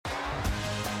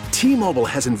T-Mobile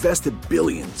has invested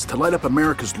billions to light up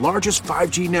America's largest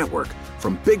 5G network,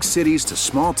 from big cities to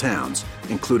small towns,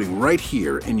 including right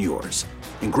here in yours.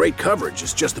 And great coverage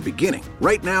is just the beginning.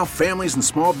 Right now, families and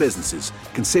small businesses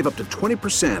can save up to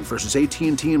 20% versus AT&T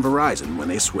and Verizon when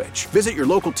they switch. Visit your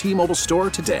local T-Mobile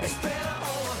store today.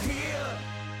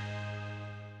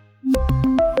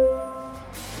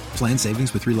 Plan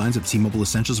savings with 3 lines of T-Mobile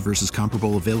Essentials versus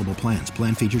comparable available plans.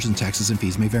 Plan features and taxes and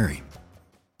fees may vary.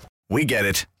 We get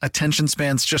it. Attention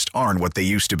spans just aren't what they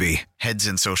used to be. Heads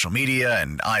in social media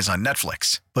and eyes on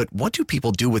Netflix. But what do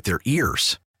people do with their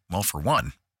ears? Well, for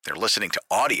one, they're listening to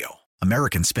audio.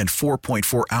 Americans spend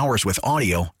 4.4 hours with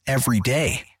audio every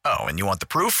day. Oh, and you want the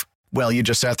proof? Well, you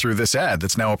just sat through this ad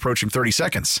that's now approaching 30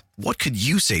 seconds. What could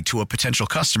you say to a potential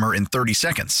customer in 30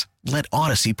 seconds? Let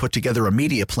Odyssey put together a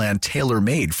media plan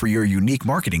tailor-made for your unique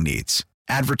marketing needs.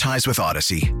 Advertise with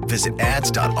Odyssey. Visit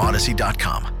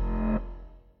ads.odyssey.com.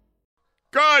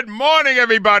 Good morning,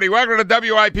 everybody. Welcome to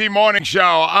the WIP Morning Show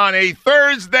on a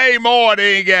Thursday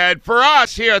morning. And for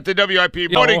us here at the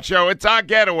WIP Morning Show, it's our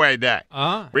getaway day.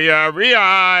 We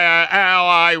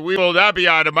will not be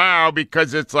on tomorrow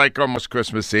because it's like almost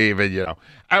Christmas Eve, and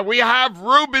And we have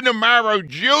Ruben Amaro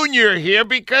Jr. here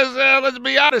because, let's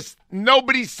be honest,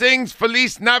 nobody sings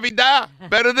Feliz Navidad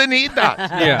better than he does.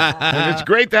 Yeah. And it's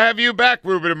great to have you back,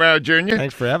 Ruben Amaro Jr.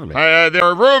 Thanks for having me. There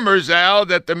are rumors, Al,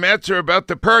 that the Mets are about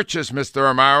to purchase Mr.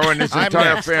 Amaro and his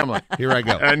entire family. Here I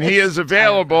go. And he is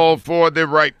available for the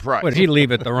right price. Would he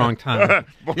leave at the wrong time?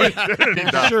 He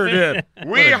sure did.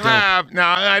 We have,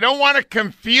 now, I don't want to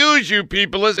confuse you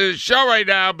people. This is a show right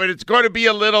now, but it's going to be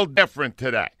a little different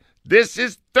today. This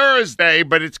is Thursday,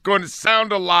 but it's going to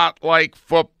sound a lot like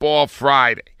Football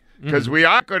Friday because we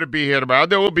are going to be here tomorrow.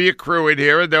 There will be a crew in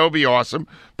here, and that will be awesome.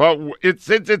 But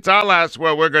since it's our last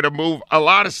one, we're going to move a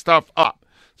lot of stuff up.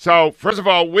 So, first of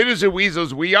all, Winners and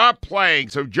Weasels, we are playing,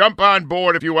 so jump on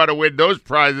board if you want to win those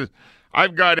prizes.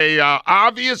 I've got a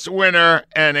obvious winner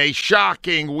and a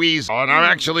shocking weasel, and I'm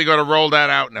actually going to roll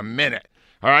that out in a minute.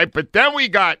 All right, but then we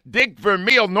got Dick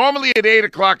Vermeil, normally at 8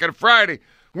 o'clock on a Friday.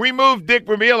 We moved Dick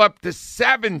Vermeil up to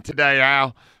 7 today,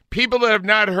 Al. People that have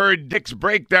not heard Dick's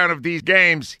breakdown of these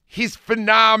games, he's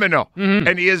phenomenal.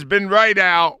 And he has been right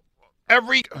out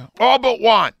all but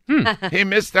one. He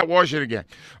missed that Washington game.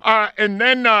 And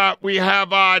then we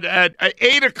have on at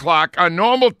 8 o'clock on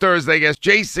normal Thursday, I guess,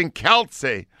 Jason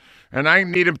Kelsey. And I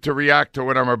need him to react to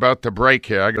what I'm about to break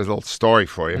here. I got a little story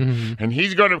for you. And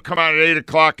he's going to come out at 8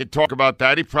 o'clock and talk about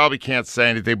that. He probably can't say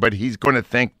anything, but he's going to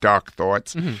think dark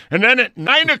thoughts. And then at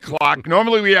 9 o'clock,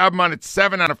 normally we have him on at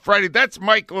 7 on a Friday. That's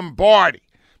Mike Lombardi.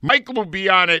 Mike will be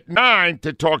on at 9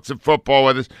 to talk some football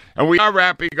with us. And we are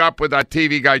wrapping up with our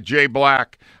TV guy, Jay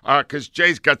Black, because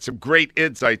Jay's got some great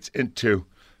insights into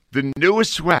the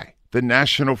newest way the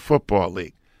National Football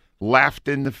League laughed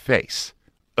in the face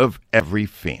of every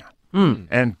fan.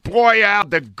 And boy, Al,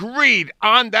 the greed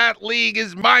on that league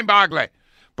is mind-boggling.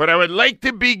 But I would like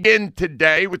to begin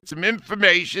today with some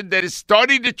information that is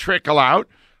starting to trickle out.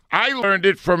 I learned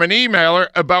it from an emailer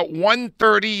about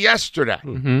 1:30 yesterday.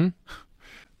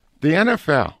 The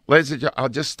NFL, ladies and gentlemen, I'll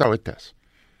just start with this.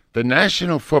 The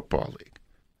National Football League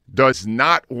does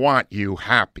not want you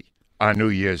happy on New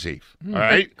Year's Eve. All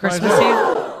right? Christmas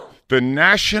Eve? The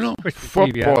National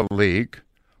Football League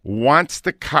wants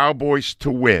the Cowboys to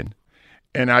win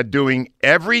and are doing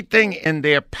everything in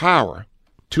their power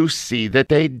to see that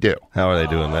they do. How are they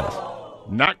doing this?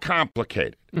 Not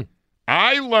complicated.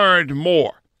 I learned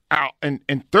more out in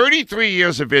 33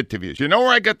 years of interviews. You know where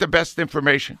I got the best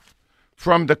information?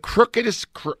 From the crookedest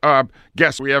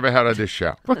guest we ever had on this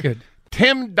show. Crooked.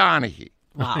 Tim Donaghy.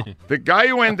 Wow. The guy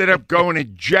who ended up going to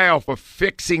jail for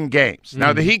fixing games.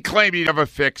 Now, he claimed he never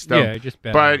fixed them, Yeah, just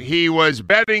bet but he was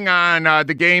betting on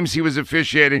the games he was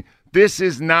officiating. This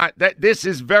is not that. This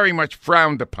is very much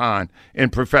frowned upon in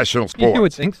professional sports. You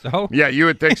would think so. Yeah, you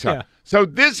would think so. Yeah. So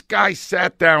this guy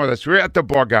sat down with us. We were at the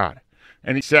Borgata,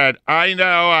 and he said, "I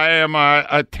know I am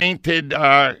a tainted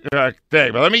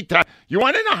thing, but let me tell you. You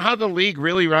want to know how the league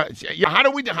really runs? How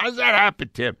does that happen,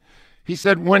 Tim?" He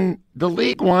said, "When the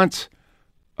league wants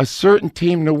a certain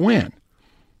team to win,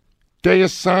 they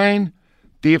assign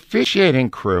the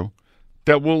officiating crew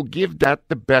that will give that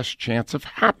the best chance of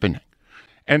happening."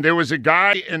 And there was a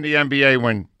guy in the NBA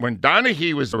when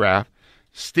Donaghy was around,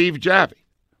 Steve Javie,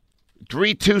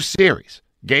 3-2 series,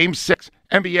 Game 6.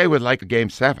 NBA would like a Game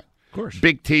 7. Of course.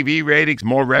 Big TV ratings,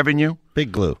 more revenue.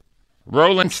 Big glue.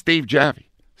 Rolling Steve Javie.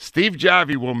 Steve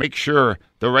Javie will make sure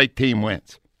the right team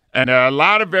wins. And a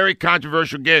lot of very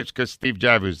controversial games because Steve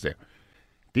Javie was there.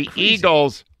 The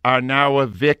Eagles are now a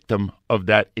victim of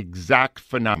that exact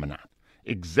phenomenon.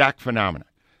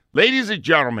 Ladies and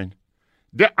gentlemen,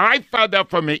 I found out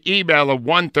from an email at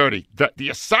 1:30 that the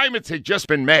assignments had just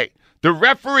been made. The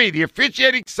referee, the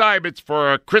officiating assignments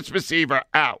for Christmas Eve are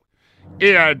out.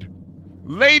 And,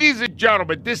 ladies and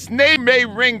gentlemen, this name may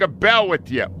ring a bell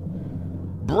with you.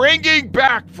 Bringing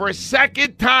back for a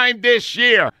second time this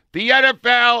year, the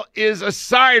NFL is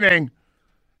assigning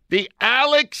the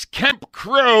Alex Kemp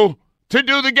crew to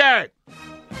do the game.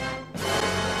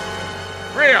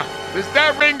 Rhea, does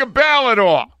that ring a bell at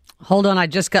all? Hold on, I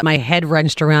just got my head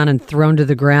wrenched around and thrown to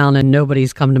the ground, and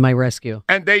nobody's come to my rescue.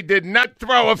 And they did not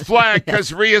throw a flag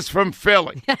because Rhea's from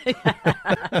Philly.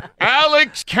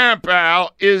 Alex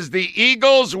Campbell is the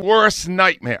Eagles' worst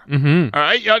nightmare. Mm-hmm. All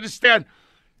right, you understand?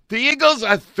 The Eagles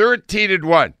are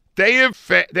 13-1. They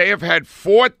have had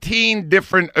 14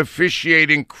 different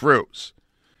officiating crews.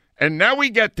 And now we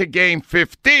get to game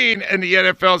 15, and the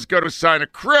NFL's going to assign a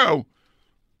crew.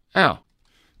 Al,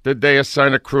 did they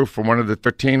assign a crew for one of the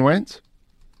 13 wins?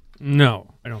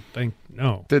 No, I don't think.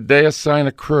 No. Did they assign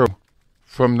a crew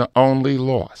from the only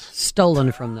loss?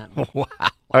 Stolen from them. Wow.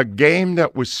 A game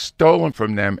that was stolen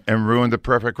from them and ruined the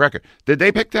perfect record. Did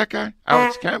they pick that guy,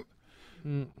 Alex Kemp?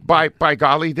 By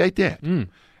golly, they did. And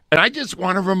I just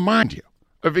want to remind you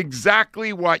of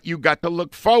exactly what you got to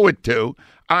look forward to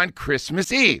on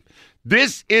Christmas Eve.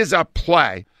 This is a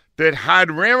play that had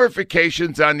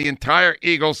ramifications on the entire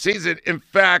Eagles season. In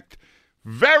fact,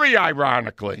 very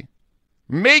ironically,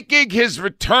 making his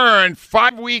return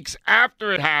 5 weeks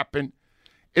after it happened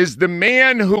is the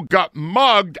man who got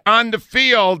mugged on the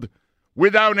field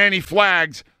without any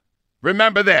flags.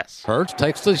 Remember this. Hurts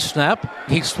takes the snap.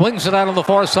 He swings it out on the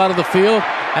far side of the field,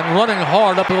 and running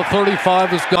hard up to the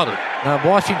 35 is Goddard. Now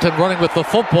Washington running with the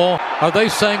football. Are they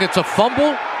saying it's a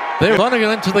fumble? They're running it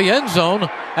into the end zone,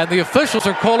 and the officials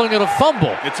are calling it a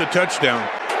fumble. It's a touchdown.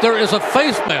 There is a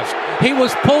face mask. He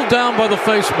was pulled down by the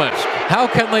face mask. How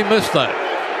can they miss that?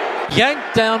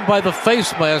 Yanked down by the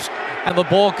face mask, and the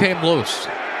ball came loose.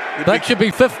 That should be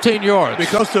 15 yards.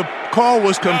 Because the call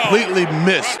was completely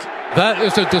missed. That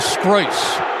is a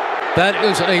disgrace. That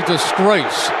is a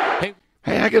disgrace.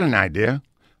 Hey, I got an idea.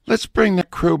 Let's bring the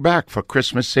crew back for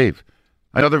Christmas Eve.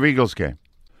 Another Eagles game.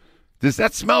 Does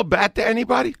that smell bad to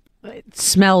anybody? It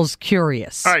smells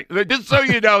curious. All right, just so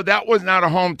you know, that was not a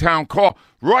hometown call.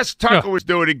 Ross Tucker was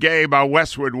doing a game on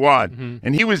Westwood One,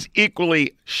 and he was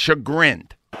equally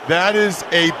chagrined. That is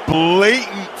a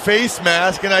blatant face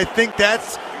mask, and I think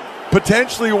that's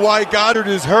potentially why Goddard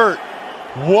is hurt.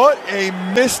 What a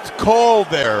missed call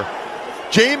there.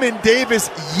 Jamin Davis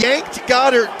yanked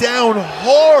Goddard down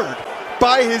hard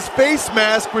by his face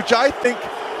mask, which I think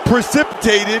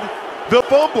precipitated the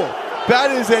fumble.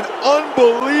 That is an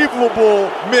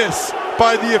unbelievable miss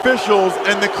by the officials,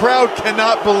 and the crowd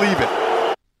cannot believe it.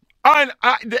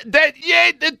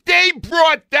 They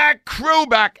brought that crew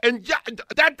back, and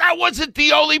that wasn't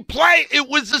the only play. It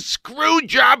was a screw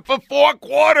job for 4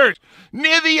 quarters.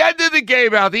 Near the end of the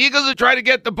game, Al, the Eagles are trying to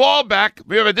get the ball back.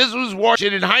 Remember, this was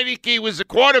Washington. Heineke was the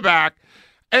quarterback.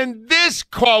 And this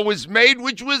call was made,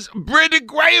 which was Brendan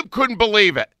Graham couldn't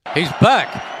believe it. He's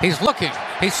back. He's looking.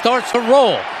 He starts to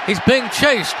roll. He's being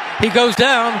chased. He goes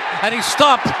down, and he's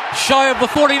stopped shy of the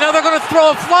 40. Now they're going to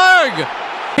throw a flag.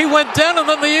 He went down, and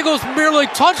then the Eagles merely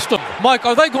touched him. Mike,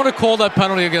 are they going to call that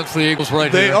penalty against the Eagles right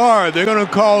here? They are. They're going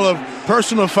to call a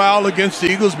personal foul against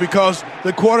the Eagles because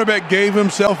the quarterback gave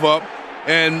himself up,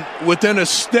 and within a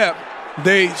step,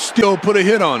 they still put a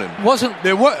hit on him. It wasn't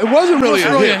really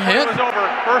a hit. It was over.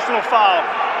 Personal foul.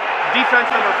 Defense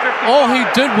number 50. All he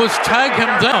did was tag him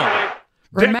down.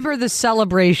 Remember the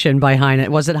celebration by Heineke?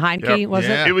 Was it Heineke? Yep.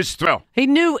 It? It was thrill. He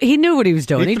knew what he was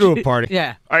doing. He threw a party.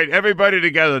 Yeah. All right, everybody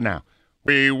together now.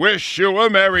 We wish you a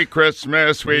Merry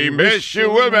Christmas. We wish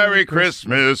you a Merry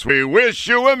Christmas. We wish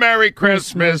you a Merry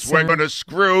Christmas. We're going to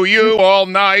screw you all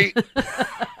night.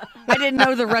 I didn't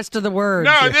know the rest of the words.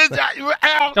 No,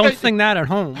 Al. Don't sing that at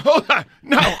home. Hold on.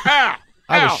 No, Al.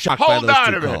 I was shocked by hold those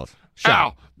on two a minute. calls. Shocked.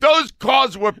 Al, those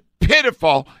calls were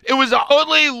pitiful. It was the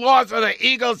only loss of the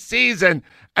Eagles season.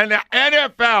 And the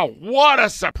NFL, what a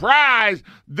surprise.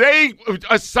 They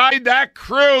assigned that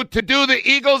crew to do the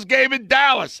Eagles game in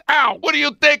Dallas. Al, what do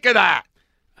you think of that?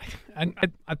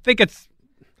 I think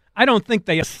I don't think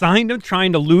they assigned him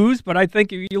trying to lose, but I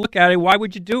think if you look at it, why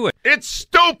would you do it? It's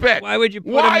stupid. Why would you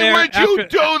put Why him there would you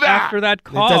do that? after that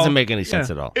call? It doesn't make any sense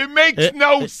at all. It makes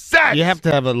no sense. You have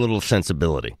to have a little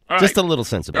sensibility. All Just right. a little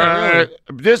sensibility.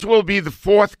 This will be the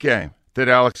 4th game that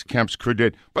Alex Kemp's crew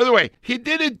did. By the way, he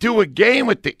didn't do a game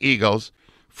with the Eagles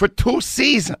for 2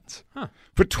 seasons.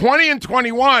 For 20 and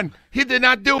 21, he did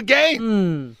not do a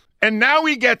game. And now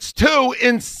he gets 2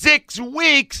 in 6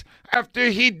 weeks after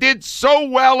he did so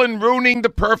well in ruining the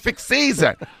perfect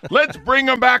season. Let's bring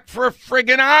him back for a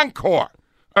friggin' encore.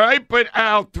 All right, but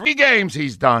Al, 3 games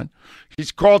he's done.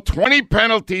 He's called 20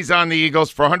 penalties on the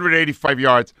Eagles for 185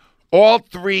 yards. All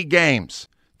 3 games,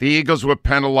 the Eagles were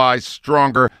penalized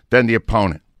stronger than the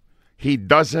opponent. He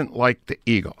doesn't like the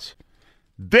Eagles.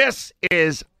 This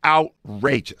is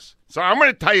outrageous. So I'm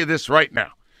going to tell you this right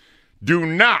now. Do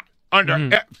not,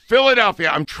 under Philadelphia,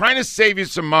 I'm trying to save you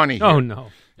some money here. Oh, no.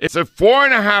 It's a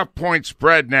 4.5-point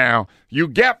spread now. You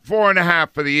get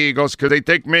 4.5 for the Eagles because they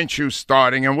take Minshew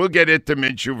starting, and we'll get into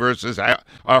Minshew versus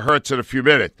Hurts in a few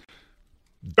minutes.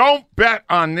 Don't bet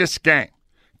on this game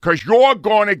because you're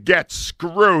going to get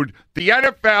screwed. The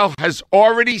NFL has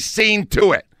already seen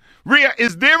to it. Rhea,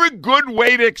 is there a good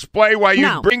way to explain why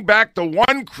you bring back the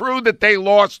one crew that they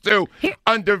lost to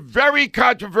under very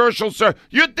controversial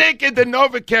You think in the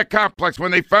NovaCare complex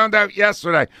when they found out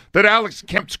yesterday that Alex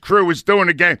Kemp's crew was doing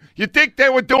a game, you think they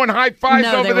were doing high fives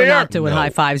over there? No, they were not doing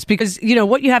high fives because,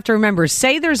 what you have to remember,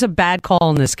 say there's a bad call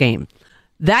in this game.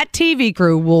 That TV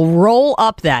crew will roll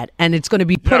up that, and it's going to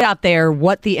be put out there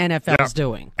what the NFL is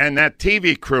doing. And that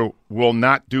TV crew will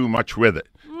not do much with it.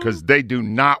 Because they do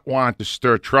not want to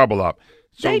stir trouble up.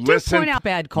 So they do listen, point out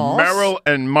bad calls. Merrill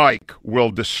and Mike will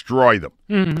destroy them.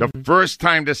 The first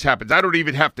time this happens, I don't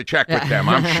even have to check with them.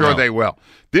 I'm sure they will.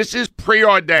 This is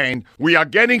preordained. We are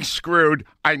getting screwed.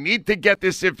 I need to get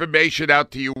this information out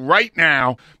to you right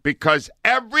now because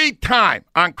every time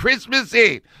on Christmas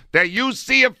Eve that you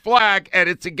see a flag and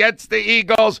it's against the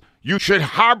Eagles, you should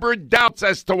harbor doubts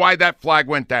as to why that flag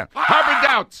went down. Harbor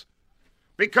doubts.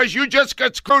 Because you just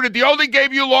got screwed. The only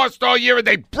game you lost all year, and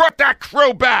they brought that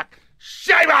crew back.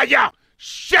 Shame on you.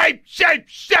 Shame, shame,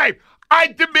 shame. I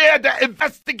demand an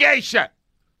investigation.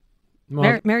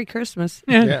 Merry Christmas.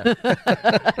 Yeah.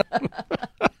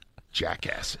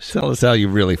 Jackasses. Tell us how you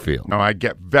really feel. No, I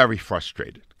get very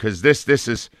frustrated because this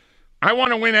is, I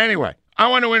want to win anyway. I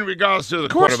want to win regardless of who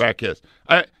the quarterback is.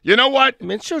 You know what?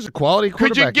 Minshew's a quality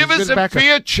Could quarterback. you give us a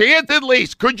fair chance at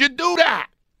least? Could you do that?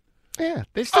 Yeah,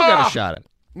 they still got a shot at it.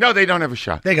 No, they don't have a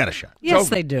shot. They got a shot. Yes,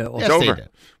 they do. It's over.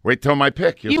 Wait till my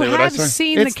pick. You have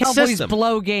seen the Cowboys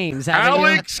blow games, haven't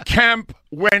Alex Kemp,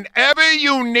 whenever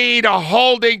you need a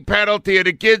holding penalty at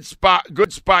a good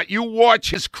spot, you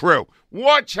watch his crew.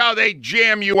 Watch how they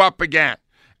jam you up again.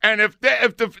 And if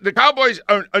the Cowboys,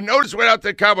 a notice went out to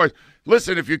the Cowboys,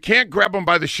 listen, if you can't grab them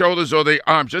by the shoulders or the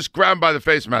arms, just grab them by the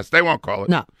face mask. They won't call it.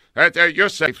 No. You're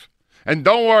safe. And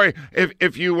don't worry,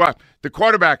 if you, the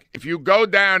quarterback, if you go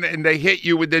down and they hit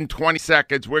you within 20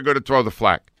 seconds, we're going to throw the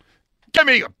flag. Give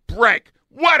me a break.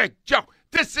 What a joke.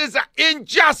 This is an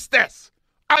injustice.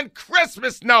 On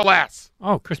Christmas, no less.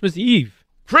 Oh, Christmas Eve.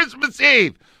 Christmas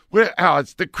Eve.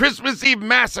 It's the Christmas Eve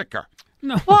massacre.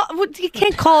 No. Well, you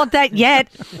can't call it that yet.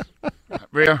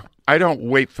 Rhea, I don't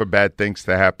wait for bad things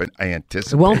to happen. I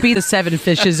anticipate. It won't be the 7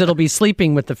 fishes. It'll be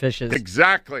sleeping with the fishes.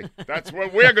 Exactly. That's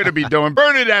what we're going to be doing.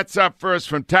 Bernadette's up first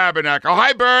from Tabernacle.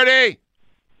 Hi, Bernie.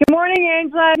 Good morning,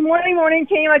 Angela. Good morning,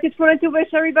 team. I just wanted to wish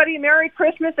everybody a Merry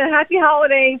Christmas and Happy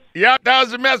Holidays. Yep, that was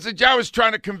the message I was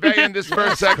trying to convey in this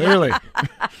first segment. Clearly.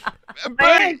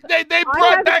 But they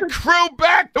brought that crew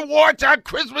back to watch on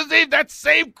Christmas Eve. That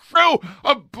same crew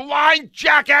of blind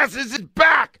jackasses is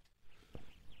back.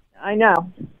 I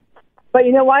know. But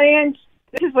you know what, Ange?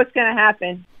 This is what's going to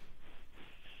happen.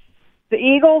 The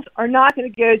Eagles are not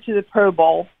going to go to the Pro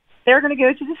Bowl. They're going to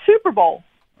go to the Super Bowl.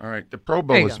 All right, the Pro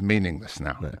Bowl is meaningless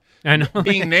now. I know.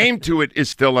 Being named to it is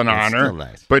still an honor, still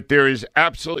nice. But there is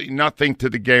absolutely nothing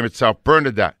to the game itself.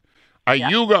 Bernadette,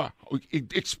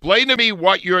 explain to me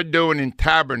what you're doing in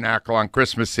Tabernacle on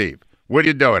Christmas Eve. What are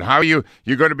you doing? How are you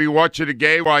going to be watching the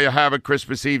game while you have a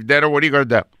Christmas Eve dinner? What are you going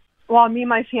to do? Well, me and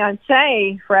my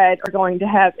fiancé, Fred, are going to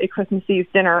have a Christmas Eve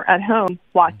dinner at home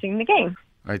watching the game.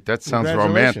 All right, that sounds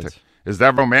romantic. Is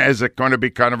that romantic? Is it going to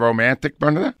be kind of romantic,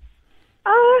 Bernadette?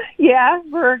 Yeah,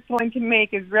 we're going to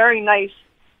make a very nice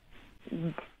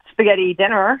spaghetti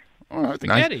dinner. Oh,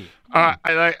 Spaghetti. Nice.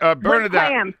 Bernadette,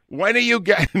 clam. when are you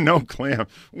getting no clam?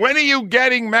 When are you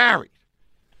getting married?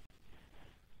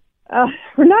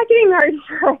 We're not getting married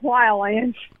for a while,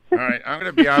 Ange. All right, I'm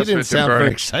going to be honest You didn't with you, sound Bernie.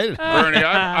 very excited. Bernie,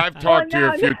 I've talked to you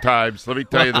a few times. Let me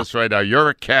tell you this right now. You're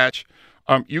a catch.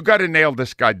 You got to nail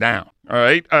this guy down, all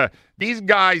right? These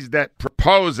guys that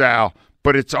propose, Al,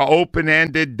 but it's an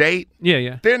open-ended date.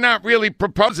 Yeah. They're not really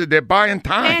proposing. They're buying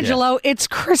time. Angelo, it's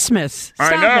Christmas.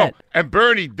 Stop I know. it. And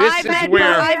Bernie,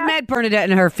 I've met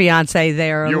Bernadette and her fiance.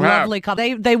 They're a lovely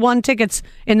couple. They won tickets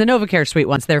in the NovaCare suite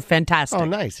once. They're fantastic. Oh,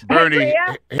 nice. Bernie,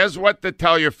 here's what to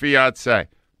tell your fiance.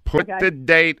 Put the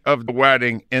date of the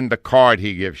wedding in the card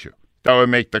he gives you. That would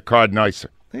make the card nicer.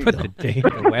 Put the date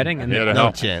of the wedding and Yeah,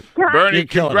 No chance. Bernie, You're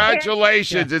killing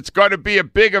congratulations. It's going to be a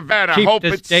big event. Keep I hope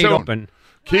this it's date soon. open.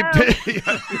 Keep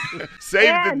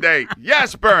save the date.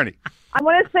 Yes, Bernie. I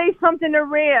want to say something to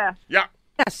Rhea. Yeah.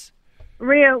 Yes.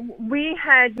 Rhea, we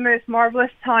had the most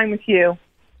marvelous time with you.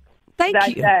 Thank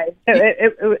that you. day.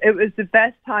 It was the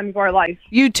best time of our life.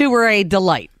 You two were a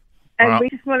delight. And we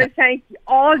just want to thank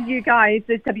all of you guys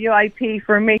at WIP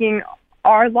for making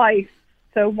our life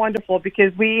so wonderful,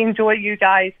 because we enjoy you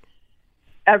guys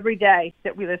every day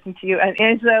that we listen to you. And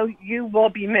Angelo, you will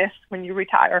be missed when you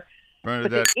retire.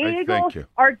 Bernadette, but the I Eagles thank you.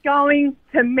 are going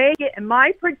to make it. And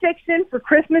my prediction for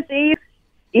Christmas Eve,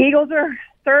 Eagles are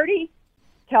 30,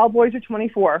 Cowboys are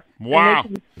 24. Wow.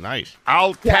 Nice.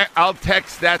 I'll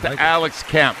text that to Alex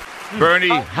Kemp. Bernie,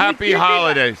 happy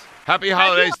holidays. Happy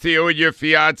holidays to you and your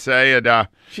fiance. And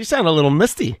she sounded a little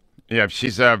misty. Yeah,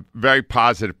 she's a very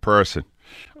positive person.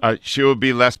 She will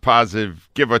be less positive,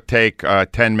 give or take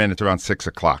 10 minutes around 6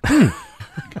 o'clock.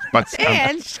 But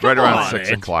right around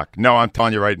 6 o'clock. No, I'm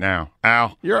telling you right now,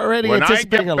 Al. You're already when I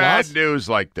anticipating get a bad loss? news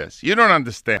like this, you don't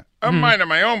understand. I'm minding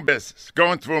my own business,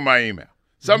 going through my email.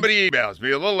 Somebody emails me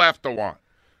a little after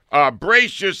 1.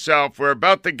 Brace yourself. We're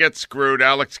about to get screwed.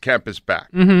 Alex Kemp is back.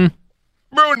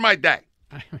 Ruined my day.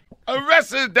 The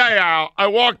rest of the day, Al, I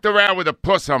walked around with a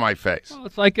puss on my face. Well,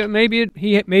 it's like maybe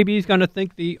he's going to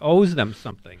think he owes them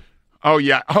something. Oh,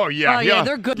 yeah.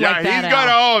 They're good like that, he's got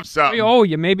to owe him something. We owe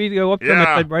you. Maybe you go up to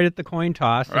him right at the coin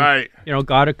toss. And, Right.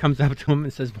 Goddard comes up to him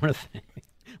and says,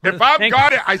 If I'm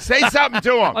Goddard, I say something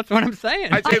to him. That's what I'm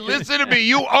saying. I say, listen to me.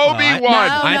 You owe me one.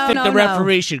 I think the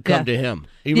referee should come to him.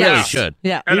 He really should.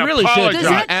 Yeah. And He really should.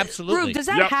 apologize. Absolutely. Rube, does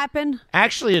that happen?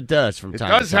 Actually, it does from time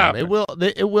does to time.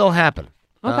 happen. It will happen.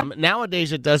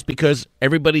 Nowadays, it does because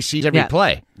everybody sees every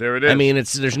play. There it is. I mean,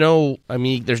 there's no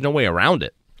way around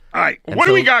it. All right. And What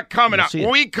do so we got coming you'll up? see When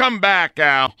it. we come back,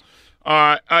 Al,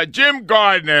 Jim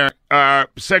Gardner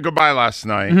said goodbye last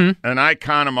night, an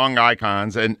icon among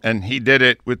icons, and he did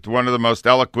it with one of the most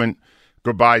eloquent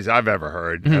goodbyes I've ever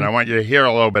heard, and I want you to hear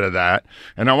a little bit of that.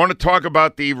 And I want to talk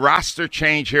about the roster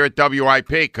change here at WIP,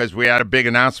 because we had a big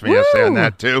announcement yesterday on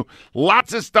that, too.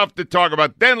 Lots of stuff to talk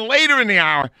about. Then later in the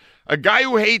hour, a guy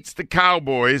who hates the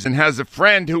Cowboys and has a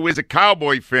friend who is a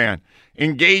Cowboy fan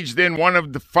engaged in one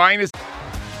of the finest.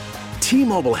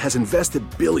 T-Mobile has invested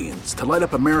billions to light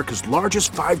up America's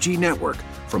largest 5G network,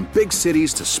 from big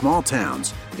cities to small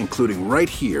towns, including right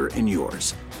here in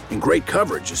yours. And great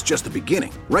coverage is just the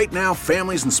beginning. Right now,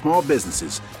 families and small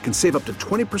businesses can save up to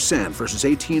 20% versus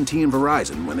AT&T and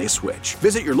Verizon when they switch.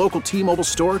 Visit your local T-Mobile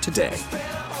store today.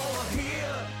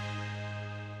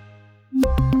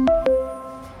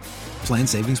 Plan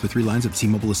savings with 3 lines of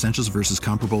T-Mobile Essentials versus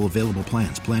comparable available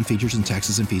plans. Plan features and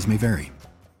taxes and fees may vary.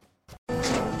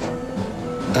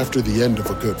 After the end of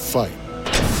a good fight,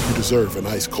 you deserve an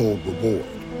ice-cold reward.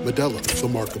 Modelo is the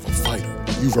mark of a fighter.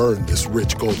 You've earned this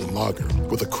rich golden lager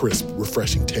with a crisp,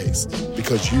 refreshing taste.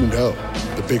 Because you know,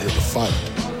 the bigger the fight,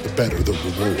 the better the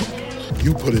reward.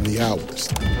 You put in the hours,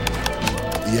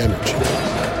 the energy,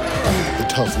 the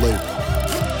tough labor.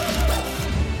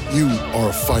 You are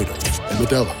a fighter, and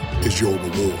Modelo is your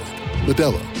reward.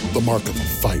 Modelo, the mark of a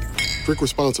fighter. Drink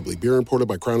responsibly. Beer imported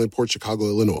by Crown Imports, Chicago,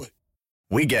 Illinois.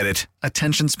 We get it.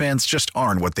 Attention spans just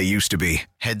aren't what they used to be.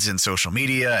 Heads in social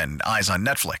media and eyes on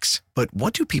Netflix. But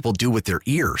what do people do with their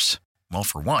ears? Well,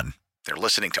 for one, they're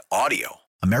listening to audio.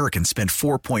 Americans spend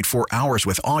 4.4 hours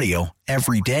with audio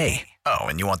every day. Oh,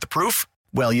 and you want the proof?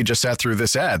 Well, you just sat through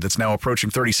this ad that's now approaching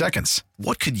 30 seconds.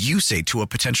 What could you say to a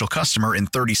potential customer in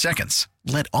 30 seconds?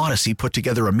 Let Odyssey put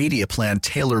together a media plan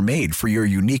tailor-made for your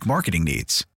unique marketing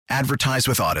needs. Advertise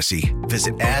with Odyssey.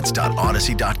 Visit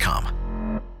ads.odyssey.com.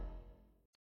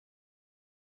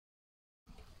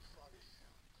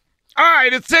 All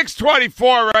right, it's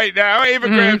 6:24 right now. Ava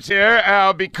Graham's here.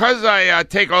 Because I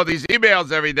take all these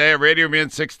emails every day at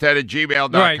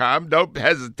radioman610@gmail.com. Don't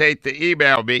hesitate to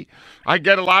email me. I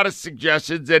get a lot of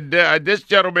suggestions, and this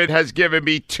gentleman has given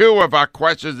me 2 of our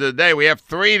questions of the day. We have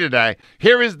 3 today.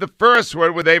 Here is the first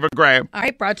one with Ava Graham. All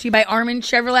right, brought to you by Armin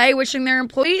Chevrolet, wishing their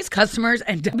employees, customers,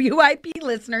 and WIP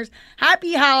listeners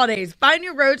happy holidays. Find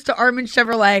your roads to Armin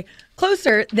Chevrolet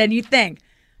closer than you think.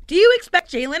 Do you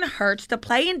expect Jalen Hurts to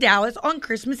play in Dallas on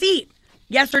Christmas Eve?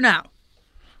 Yes or no?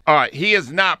 All right, he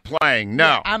is not playing, no.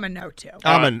 Yeah, I'm a no, too.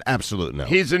 I'm an absolute no.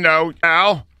 He's a no.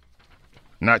 Al?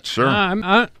 Not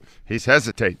sure. He's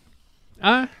hesitating.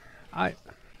 I'm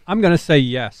going to say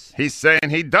yes. He's saying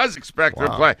he does expect her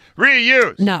to play. Rhea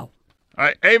Hughes? No. All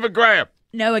right, Ava Graham?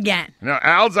 no again. No,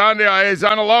 Al's on there. He's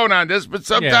on alone on this, but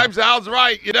sometimes Al's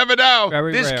right. You never know.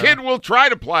 This kid will try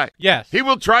to play. Yes. He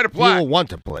will try to play. He will want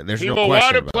to play. There's he no will question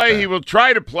want to about play. that. He will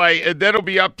try to play, and then it'll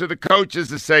be up to the coaches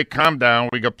to say, calm down.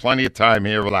 We got plenty of time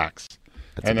here. Relax.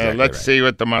 And exactly let's right. see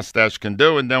what the mustache can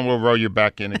do, and then we'll roll you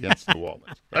back in against the wall.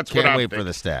 That's what Can't I'm wait thinking. for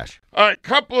the stash. All right,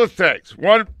 couple of things.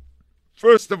 One,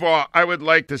 first of all, I would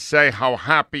like to say how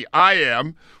happy I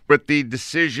am with the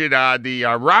decision on the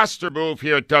roster move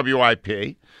here at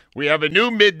WIP. We have a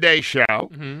new midday show.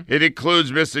 Mm-hmm. It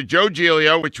includes Mr. Joe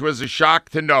Giglio, which was a shock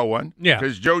to no one. Yeah.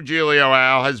 Because Joe Giglio,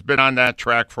 Al, has been on that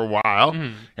track for a while.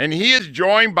 Mm-hmm. And he is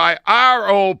joined by our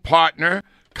old partner,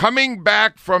 coming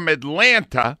back from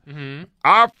Atlanta,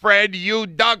 our friend Hugh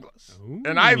Douglas.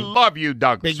 And I love Hugh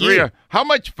Douglas. Big Hugh. How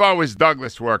much fun was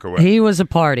Douglas working with? He was a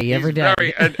party every day.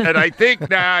 And I think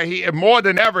now he more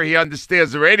than ever he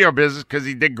understands the radio business because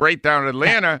he did great down in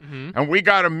Atlanta, and we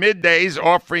got him middays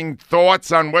offering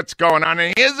thoughts on what's going on.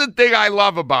 And here's the thing I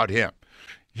love about him: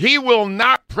 he will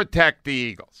not protect the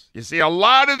Eagles. You see, a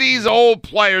lot of these old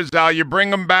players, Al, you bring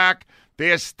them back,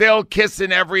 they're still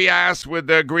kissing every ass with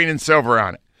the green and silver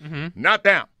on it. Not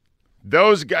them.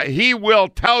 Those guys, he will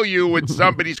tell you when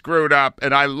somebody screwed up,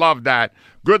 and I love that.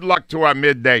 Good luck to our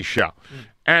midday show.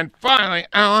 And finally,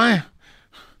 Al,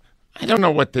 I don't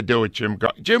know what to do with Jim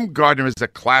Gardner. Jim Gardner is the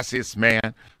classiest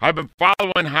man. I've been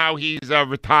following how he's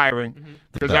retiring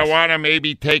because I want to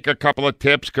maybe take a couple of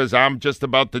tips because I'm just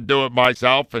about to do it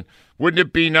myself. And wouldn't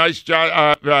it be nice,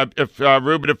 John, if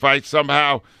Ruben, if I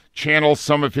somehow channel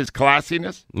some of his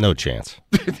classiness? No chance.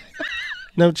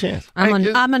 No chance.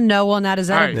 I'm a no on that. Is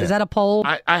that a poll?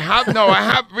 I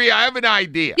have an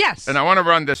idea. Yes. And I want to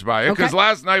run this by you because Okay.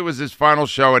 last night was his final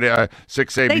show at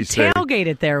 6 They ABC.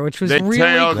 tailgated there, which was They really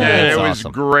tailgated. cool. It That's was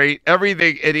awesome. great.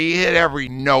 Everything, and he hit every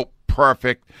note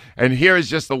perfect. And here is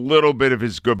just a little bit of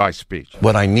his goodbye speech.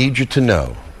 What I need you to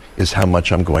know is how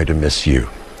much I'm going to miss you.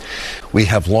 We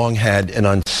have long had an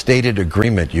unstated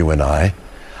agreement, you and I.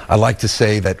 I like to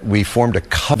say that we formed a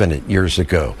covenant years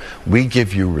ago. We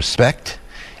give you respect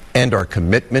and our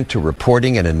commitment to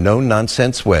reporting in a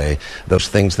no-nonsense way those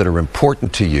things that are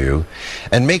important to you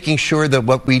and making sure that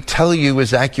what we tell you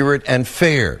is accurate and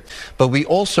fair. But we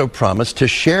also promise to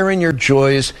share in your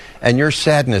joys and your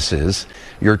sadnesses,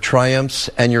 your triumphs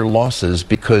and your losses,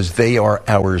 because they are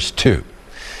ours too.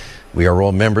 We are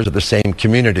all members of the same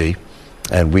community,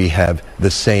 and we have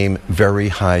the same very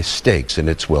high stakes in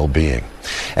its well-being.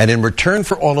 And in return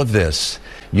for all of this,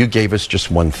 you gave us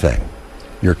just one thing: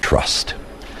 your trust.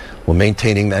 Well,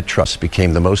 maintaining that trust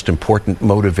became the most important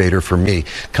motivator for me,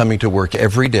 coming to work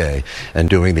every day and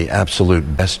doing the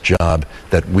absolute best job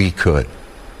that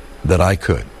I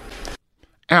could.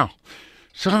 Al,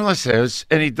 so let's say,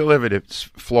 and he delivered it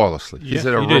flawlessly. He's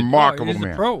a remarkable man. He's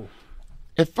a pro.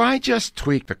 If I just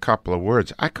tweaked a couple of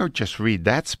words, I could just read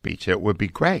that speech. It would be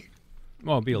great.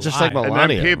 Well, it'd be a Just lie. like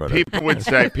Melania. And then wrote it. people would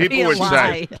say, Be a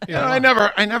lie.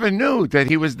 I never knew that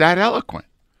he was that eloquent.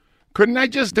 Couldn't I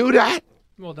just do that?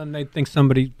 Well, then they'd think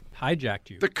somebody hijacked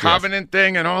you. The covenant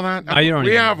thing and all that. No, you don't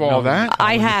we even have all know. that.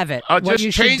 I have it. I'll What just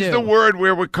you should change do. the word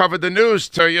where we cover the news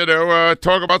to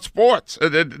talk about sports.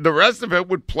 The rest of it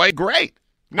would play great.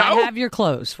 No, I have your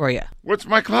clothes for you. what's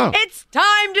my clothes? It's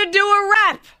time to do a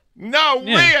rap. No,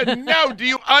 Leah, no. Do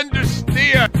you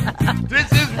understand?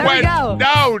 This is There we when go.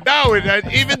 no,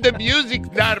 even the music's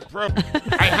not appropriate.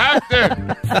 I have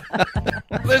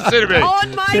to listen to me.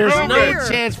 On my There's career. no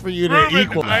chance for you to Ruben,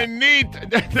 equal I that.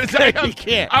 need. You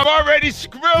can't. I'm already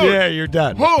screwed. Yeah, you're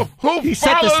done. Who He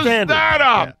set the follows standard. that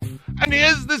up? And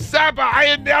here's the Saba. I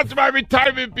announced my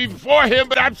retirement before him,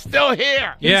 but I'm still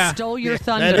here. Yeah. He stole your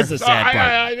thunder. That is a So sad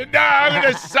part. I'm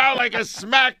going to sound like a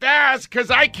smacked ass because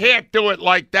I can't do it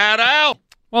like that, Al.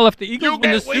 Well, if the Eagles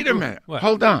win the Wait a Super- minute. What?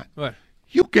 Hold on. What?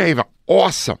 You gave an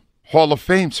awesome Hall of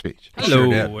Fame speech. Hello,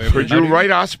 Could you everybody.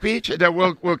 write our speech and then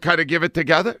we'll kind of give it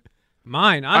together?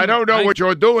 Mine. I don't know what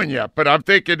you're doing yet, but I'm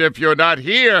thinking if you're not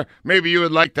here, maybe you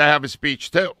would like to have a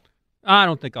speech too. I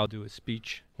don't think I'll do a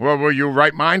speech. Well, will you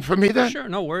write mine for me then? Sure,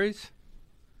 no worries.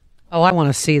 Oh, I want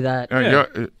to see that.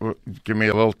 Give me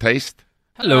a little taste.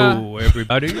 Hello,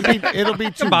 everybody. It'll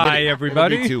be too Goodbye, witty.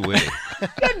 everybody. It'll be too witty.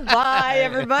 Goodbye,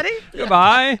 everybody.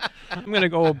 Goodbye. I'm going to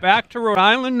go back to Rhode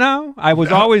Island now. I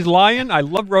was always lying. I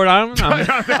love Rhode Island.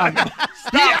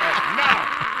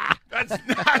 That's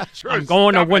not true. I'm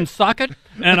going to Woonsocket,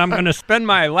 and I'm going to spend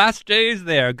my last days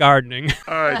there gardening.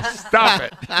 All right, stop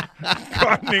it.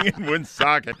 Gardening in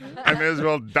Woonsocket. I may as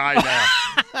well die now.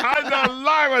 On the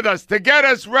line with us to get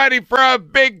us ready for a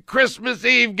big Christmas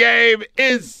Eve game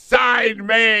is Sign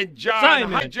Man John. Sign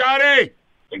Man. Hi, Johnny.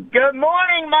 Good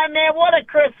morning, my man. What a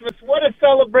Christmas. What a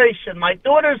celebration. My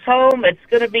daughter's home. It's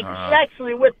going to be... She's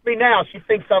actually with me now. She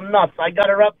thinks I'm nuts. I got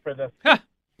her up for this.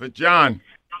 But, John,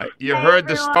 you heard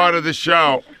the start of the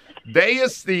show.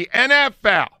 The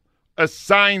NFL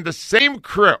assigned the same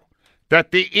crew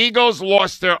that the Eagles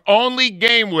lost their only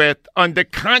game with under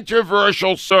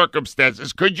controversial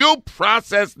circumstances. Could you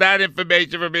process that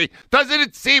information for me? Doesn't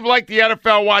it seem like the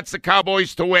NFL wants the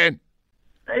Cowboys to win?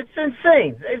 It's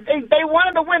insane. They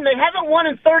wanted to win. They haven't won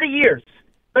in 30 years.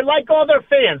 They're like all their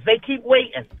fans. They keep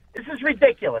waiting. This is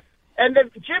ridiculous. And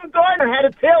if Jim Gardner had a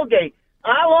tailgate,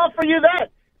 I'll offer you that.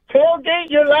 Tailgate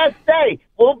your last day.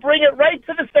 We'll bring it right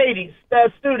to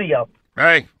the studio.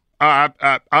 Hey,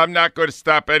 I'm not going to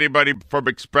stop anybody from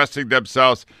expressing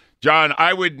themselves. John,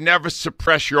 I would never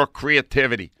suppress your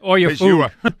creativity. Or your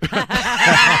food.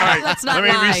 Let's not Let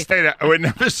me lie. restate it. I would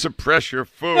never suppress your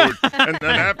food. And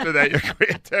then after that, your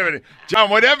creativity. John,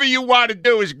 whatever you want to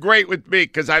do is great with me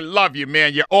because I love you,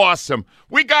 man. You're awesome.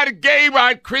 We got a game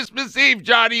on Christmas Eve,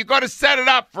 Johnny. You're going to set it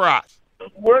up for us.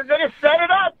 We're going to set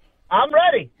it up. I'm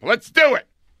ready. Let's do it.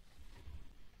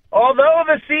 Although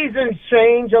the seasons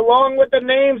change along with the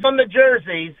names on the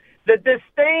jerseys, the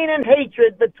disdain and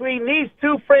hatred between these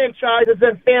two franchises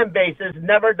and fan bases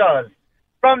never does.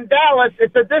 From Dallas,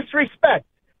 it's a disrespect,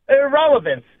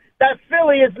 irrelevance, that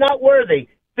Philly is not worthy,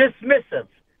 dismissive.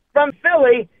 From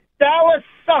Philly, Dallas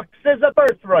sucks as a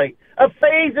birthright, a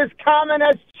phase as common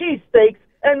as cheesesteaks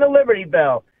and the Liberty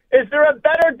Bell. Is there a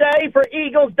better day for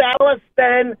Eagles Dallas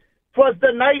than 'twas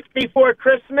the night before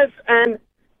Christmas? And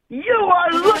you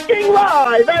are looking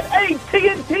live at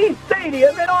AT&T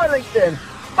Stadium in Arlington.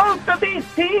 Both of these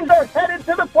teams are headed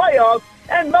to the playoffs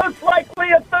and most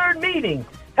likely a third meeting.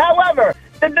 However,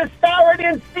 the disparity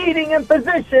in seating and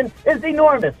position is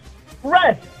enormous.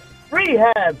 Rest,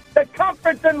 rehab, the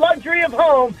comforts and luxury of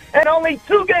home, and only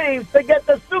 2 games to get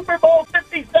the Super Bowl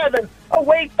 57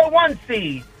 await the 1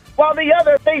 seed, while the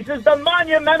other faces the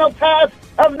monumental task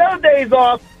of no days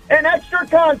off and extra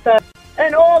contact,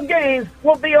 and all games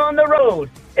will be on the road.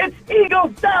 It's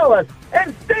Eagles Dallas,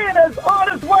 and Santa's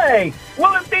on his way.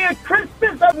 Will it be a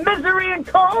Christmas of misery and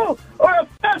coal, or a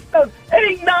festive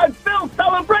eggnog-filled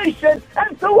celebration?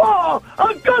 And to all,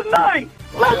 a good night.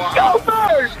 Let's go,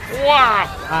 Birds! Wow.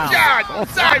 John,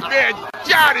 sorry, man.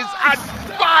 John is on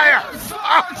fire.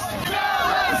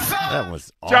 That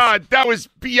was awesome. John, that was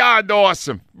beyond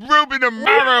awesome. Ruben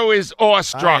Amaro is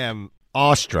awestruck. I am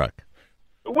awestruck.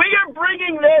 We are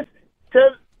bringing this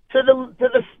to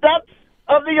the steps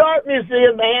of the Art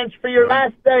Museum, man, for your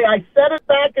last day. I said it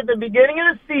back at the beginning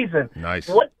of the season. Nice.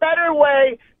 What better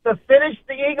way to finish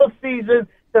the Eagles season,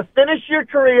 to finish your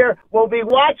career? We'll be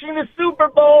watching the Super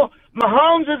Bowl.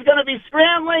 Mahomes is going to be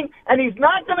scrambling, and he's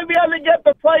not going to be able to get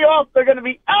the playoff. They're going to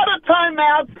be out of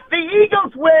timeouts. The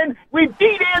Eagles win. We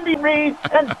beat Andy Reid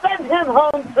and send him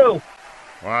home, too.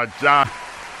 Wow, John,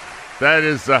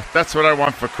 that's what I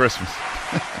want for Christmas.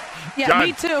 Yeah, John,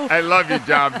 me too. I love you,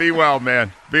 John. Be well,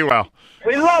 man. Be well.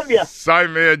 We love you.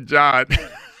 Simon John.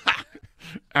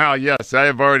 Al, yes, I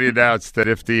have already announced that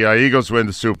if the Eagles win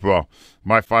the Super Bowl,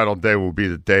 my final day will be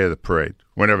the day of the parade,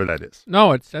 whenever that is.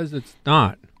 No, it says it's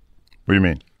not. What do you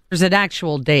mean? There's an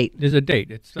actual date. There's a date.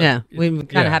 It's we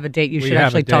kind of have a date. You We should have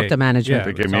actually a talk date. to management.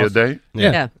 They gave me a date?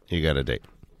 Yeah. You got a date.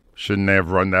 Shouldn't they have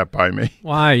run that by me?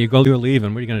 Why? You're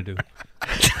leaving. What are you going to do?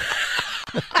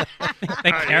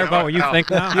 They care about what you think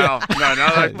now? No, now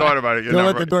that I've thought about it, you're Don't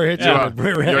not let the door hit you.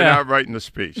 You're not writing the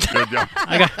speech. No,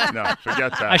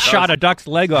 forget that. I shot a duck's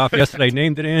leg off yesterday,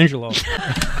 named it Angelo.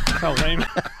 So lame.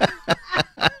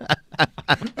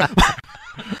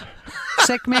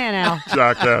 Sick man, Al.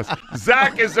 Jackass.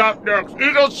 Zach is up next.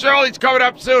 Eagles Shirley's coming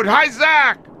up soon. Hi,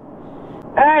 Zach.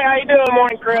 Hey, how you doing,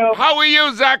 morning crew? How are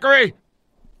you, Zachary?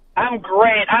 I'm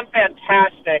great. I'm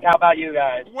fantastic. How about you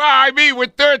guys? Well, I mean, we're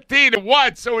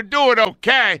 13-1, so we're doing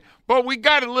okay. But we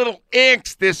got a little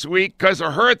angst this week because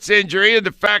of Hurts' injury and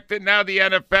the fact that now the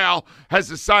NFL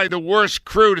has assigned the worst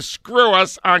crew to screw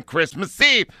us on Christmas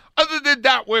Eve. Other than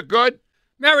that, we're good.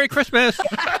 Merry Christmas.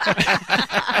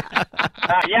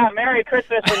 Yeah, Merry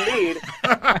Christmas indeed.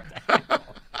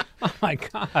 Oh, my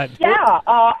God. Yeah,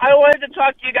 I wanted to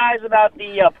talk to you guys about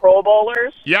the Pro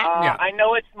Bowlers. Yeah. I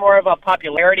know it's more of a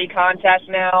popularity contest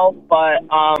now, but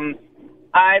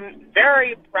I'm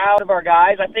very proud of our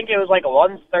guys. I think it was like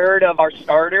 1/3 of our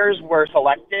starters were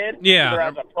selected, Yeah. either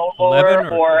as a Pro Bowler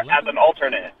 11 or as an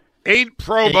alternate. 8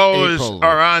 Pro Bowlers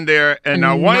are on there, and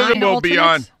one of them will be on.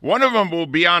 alternates? One of them will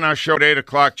be on our show at 8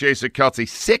 o'clock. Jason Kelsey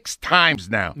 6 times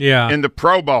now. Yeah. In the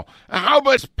Pro Bowl. And how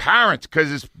about his parents? Because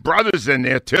his brother's in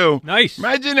there too. Nice.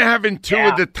 Imagine having 2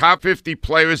 of the top 50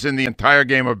 players in the entire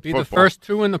game of Be football. the first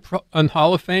 2 in the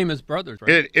Hall of Fame as brothers.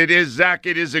 Right? It is, Zach.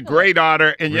 It is a great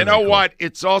honor, and you know what?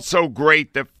 It's also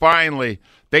great that finally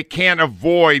they can't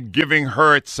avoid giving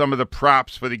Hurts some of the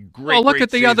props for the great. Oh, look great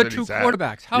at the other season 2 he's had.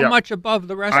 quarterbacks. How Yeah. much above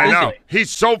the rest? I is know. he? He's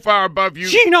so far above you.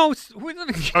 Geno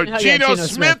Geno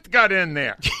Smith got in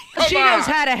there. Come Geno's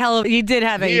on. had a hell of. He did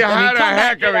have a. He had a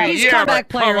heck of a He's year, comeback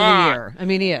but player come of the on. year. I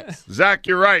mean, he is. Zach,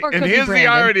 you're right. Or And Cookie here's the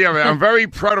Brandon. irony of it. I'm very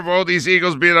proud of all these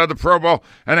Eagles being on the Pro Bowl,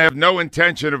 and I have no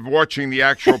intention of watching the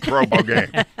actual Pro Bowl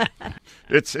game. I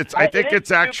think it's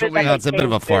actually. No, it's a bit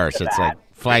of a farce. It's like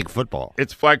flag football.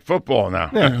 It's flag football now.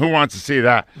 Who wants to see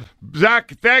that?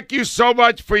 Zach, thank you so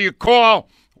much for your call.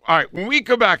 All right, when we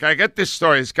come back, I got this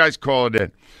story. This guy's calling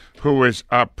in who has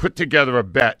put together a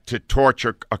bet to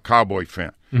torture a Cowboy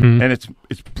fan. Mhm. And it's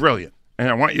brilliant. And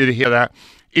I want you to hear that.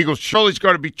 Eagles Shirley's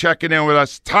going to be checking in with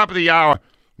us. Top of the hour.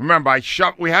 Remember,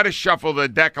 we had to shuffle the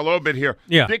deck a little bit here.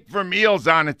 Yeah. Dick Vermeil's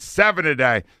on at 7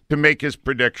 today to make his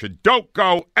prediction. Don't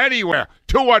go anywhere.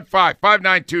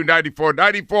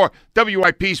 215-592-9494.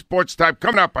 WIP Sports Time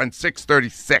coming up on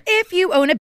 636. If you own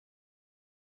a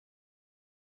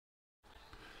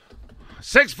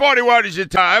 641 is your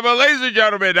time. Well, ladies and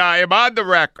gentlemen, I am on the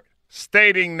record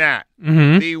stating that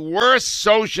the worst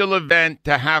social event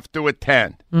to have to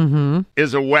attend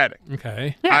is a wedding.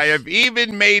 Okay. I have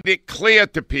even made it clear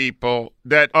to people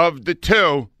that of the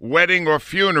 2, wedding or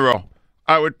funeral,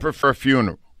 I would prefer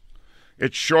funeral.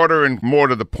 It's shorter and more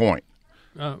to the point.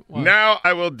 Well, Now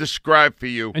I will describe for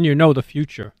you. and you know the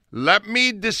future. Let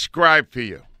me describe for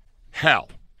you hell.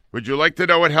 Would you like to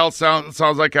know what hell sounds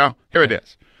like, Al? Here it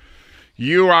is.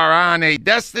 You are on a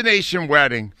destination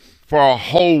wedding for a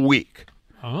whole week.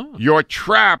 You're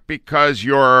trapped because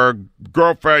your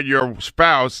girlfriend, your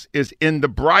spouse, is in the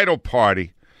bridal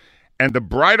party, and the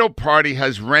bridal party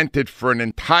has rented for an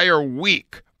entire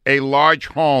week a large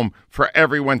home for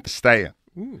everyone to stay in.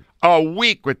 A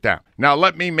week with them. Now,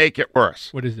 let me make it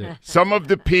worse. What is it? Some of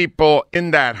the people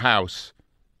in that house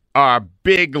are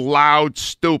big, loud,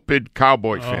 stupid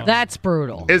Cowboy fans. That's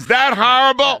brutal. Is that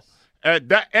horrible?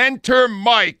 Enter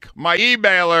Mike, my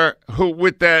emailer, who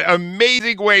with the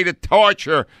amazing way to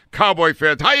torture Cowboy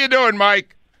fans. How you doing,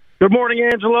 Mike? Good morning,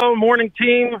 Angelo. Morning,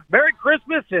 team. Merry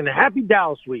Christmas and happy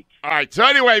Dallas week. All right. So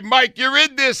anyway, Mike, you're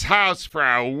in this house for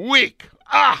a week.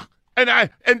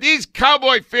 And these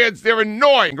Cowboy fans, they're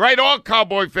annoying, right? All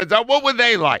Cowboy fans. What were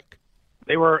they like?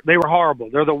 They were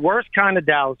horrible. They're the worst kind of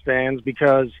Dallas fans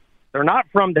because they're not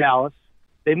from Dallas.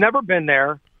 They've never been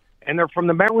there, and they're from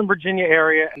the Maryland, Virginia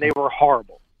area, and they were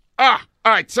horrible. All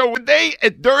right. So would they,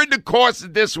 during the course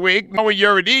of this week, knowing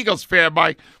you're an Eagles fan,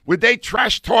 Mike, would they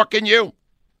trash talking you?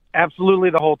 Absolutely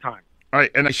the whole time. All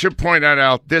right. And I should point that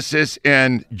out. This is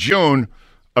in June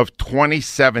of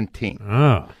 2017.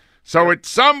 So at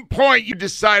some point you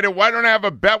decided, why don't I have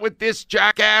a bet with this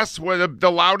jackass, with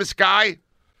the loudest guy?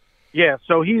 Yeah,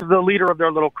 so he's the leader of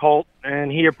their little cult,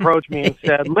 and he approached me and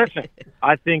said, listen,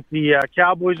 I think the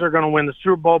Cowboys are going to win the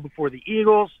Super Bowl before the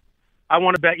Eagles. I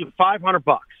want to bet you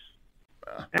 $500.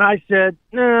 And I said,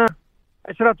 nah.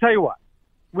 I said, I'll tell you what.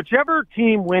 Whichever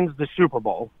team wins the Super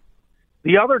Bowl,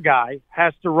 the other guy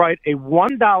has to write a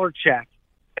 $1 check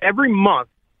every month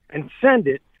and send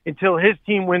it until his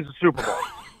team wins the Super Bowl.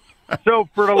 So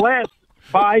for the last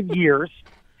 5 years,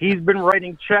 he's been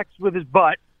writing checks with his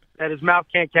butt that his mouth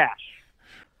can't cash.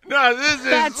 No, this is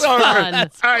That's so fun.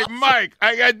 good. All right, Mike,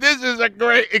 this is a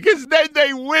great, because then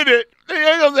they win it. The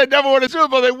Eagles, they never won a Super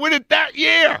Bowl. They win it that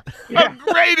year. How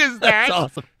great is that? That's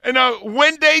awesome. And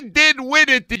when they did win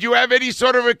it, did you have any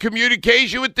sort of a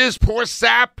communication with this poor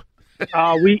sap?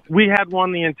 We had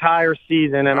one the entire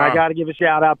season, and I got to give a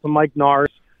shout out to Mike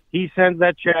Norris. He sends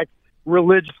that check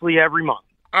religiously every month.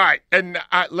 All right, and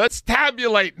let's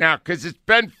tabulate now, because it's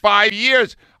been 5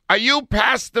 years. Are you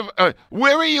past the?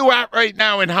 Where are you at right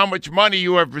now, and how much money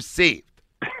you have received?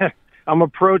 I'm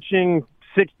approaching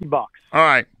 $60. All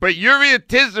right, but you're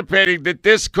anticipating that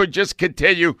this could just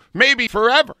continue, maybe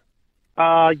forever.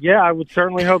 Yeah, I would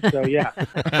certainly hope so. Yeah.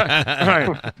 All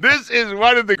right. This is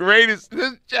one of the greatest.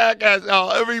 This jackass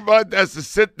every month has to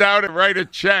sit down and write a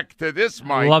check to this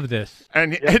Mike. I love this.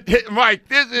 And Mike,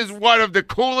 this is one of the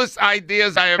coolest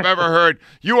ideas I have ever heard.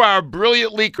 You are a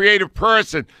brilliantly creative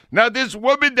person. Now, this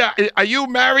woman, are you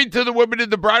married to the woman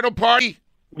in the bridal party?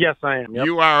 Yes, I am. Yep.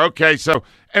 You are. Okay. So,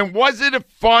 and was it a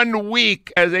fun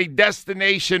week as a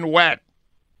destination wed?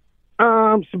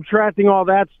 Subtracting all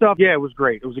that stuff, yeah, it was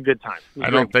great. It was a good time. I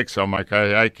don't think so, Mike.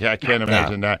 I can't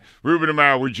imagine that. Ruben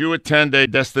Amaro, would you attend a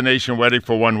destination wedding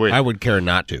for 1 week? I would care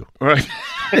not to. Right.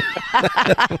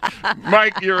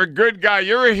 Mike, you're a good guy.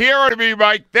 You're a hero to me,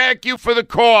 Mike. Thank you for the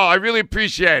call. I really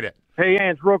appreciate it. Hey,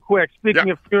 Ans, real quick.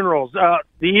 Speaking of funerals,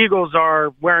 the Eagles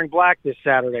are wearing black this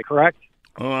Saturday, correct?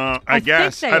 I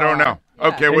guess. I don't know. Yeah.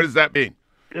 Okay, what does that mean?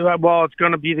 Well, it's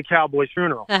going to be the Cowboys'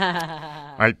 funeral. All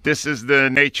right, this is the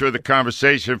nature of the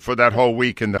conversation for that whole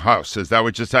week in the house. Is that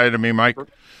what you're saying to me, Mike?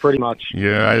 Pretty much.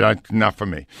 Yeah, not for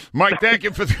me. Mike, thank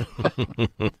you for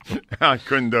the I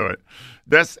couldn't do it.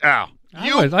 That's Al.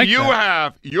 You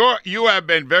have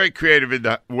been very creative in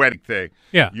the wedding thing.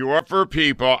 Yeah. You offer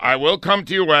people, I will come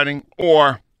to your wedding,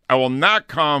 or I will not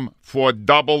come for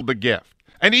double the gift.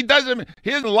 And he doesn't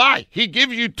lie. He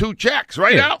gives you 2 checks,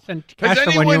 right now. And cash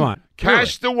the one you want.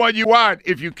 Cash the one you want.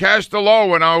 If you cash the low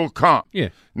one, I will come. Yeah.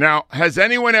 Now, has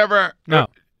anyone ever? No.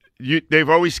 They've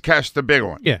always cashed the big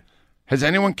one. Yeah. Has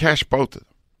anyone cashed both of them?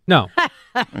 No.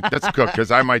 That's good,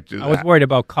 because I might do that. I was worried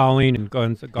about Colleen and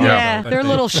Gonzo. Yeah, they're a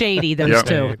little shady, those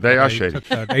two. They are shady.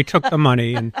 They took the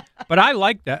money, but I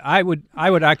like that. I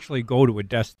would actually go to a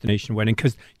destination wedding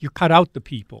because you cut out the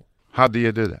people. How do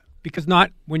you do that? Because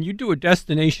when you do a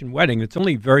destination wedding, it's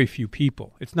only very few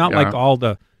people. It's not like all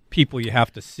the people you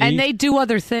have to see. And they do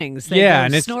other things. They go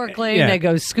snorkeling, they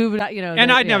go scuba,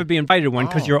 And I'd never be invited to one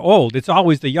because you're old. It's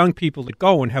always the young people that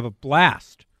go and have a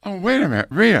blast. Oh, wait a minute,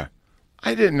 Rhea.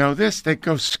 I didn't know this. They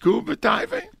go scuba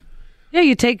diving? Yeah,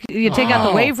 you take out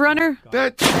the wave runner.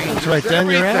 That's right down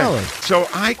your alley. So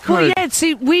I could. Well, yeah.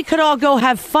 See, we could all go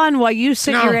have fun while you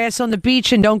sit your ass on the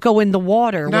beach and don't go in the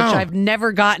water, which I've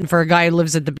never gotten for a guy who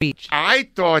lives at the beach. I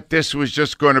thought this was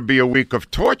just going to be a week of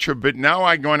torture, but now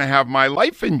I'm going to have my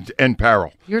life in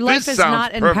peril. Your life is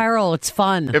not in peril. It's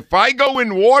fun. If I go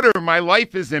in water, my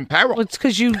life is in peril. Well, it's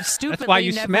because you stupidly. That's why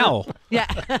you smell. Yeah.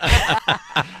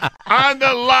 On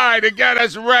the line to get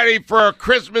us ready for a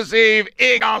Christmas Eve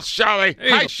Eagle Shirley.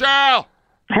 Hi, Cheryl.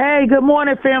 Hey, good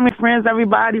morning, family, friends,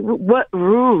 everybody. What,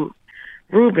 Ruben.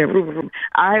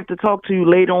 I have to talk to you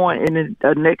later on in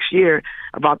the next year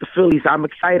about the Phillies. I'm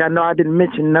excited. I know I didn't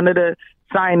mention none of the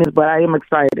signings, but I am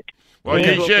excited. Well,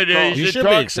 you should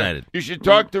be excited. You should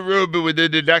talk to Ruben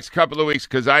within the next couple of weeks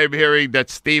because I am hearing that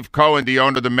Steve Cohen, the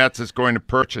owner of the Mets, is going to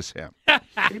purchase him.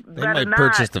 They might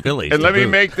purchase the Phillies. And let me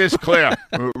make this clear.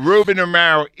 Ruben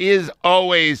Amaro is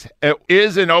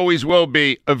and always will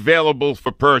be available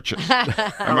for purchase.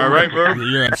 Am I right, Ruben?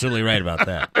 You're absolutely right about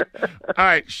that. All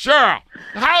right, Cheryl.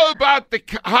 How about the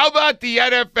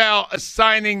NFL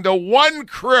assigning the one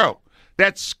crew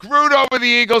that screwed over the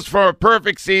Eagles for a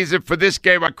perfect season for this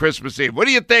game on Christmas Eve? What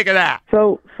do you think of that?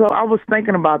 So I was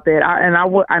thinking about that, and I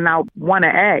want to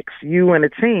ask you and the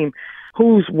team,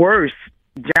 who's worse,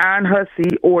 John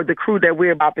Hussey or the crew that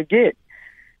we're about to get?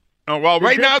 Oh, well,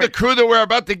 right now the crew that we're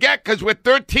about to get, because we're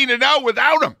 13-0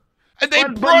 without him, and they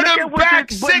brought him back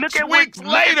 6 weeks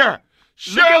later.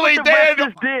 Surely they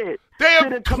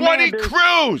have 20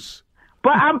 crews.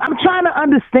 But I'm trying to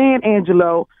understand,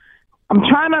 Angelo. I'm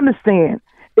trying to understand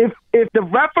if the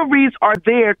referees are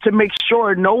there to make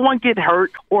sure no one get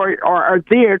hurt or are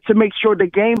there to make sure the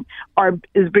game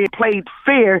is being played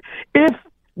fair. If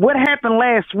what happened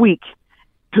last week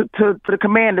to the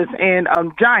Commanders and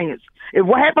Giants, if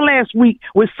what happened last week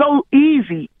was so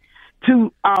easy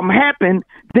to happen,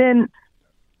 then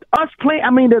us playing. I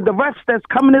mean, the refs that's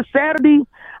coming this Saturday.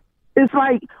 It's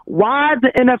like why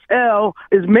the NFL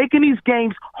is making these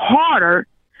games harder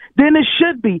than it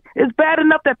should be. It's bad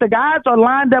enough that the guys are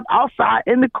lined up outside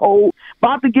in the cold,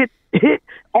 about to get hit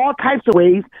all types of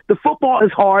ways. The football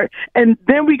is hard, and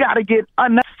then we got to get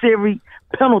unnecessary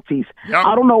penalties. Yep.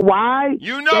 I don't know why.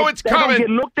 You know it's coming. Get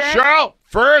looked at. Cheryl,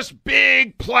 first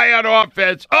big play on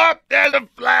offense. Up, there's a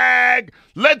flag.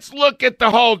 Let's look at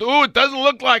the hold. Ooh, it doesn't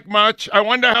look like much. I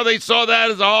wonder how they saw that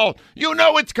as a hold. You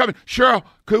know it's coming. Cheryl,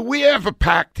 could we have a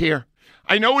pact here?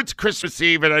 I know it's Christmas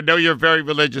Eve, and I know you're a very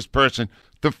religious person.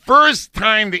 The first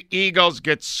time the Eagles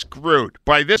get screwed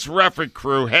by this referee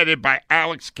crew headed by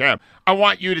Alex Kemp, I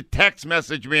want you to text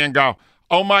message me and go,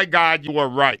 oh, my God, you were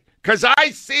right. Because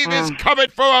I see this coming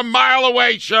from a mile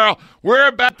away, Cheryl. We're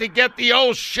about to get the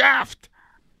old shaft.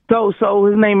 So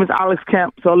his name is Alex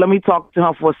Kemp. So let me talk to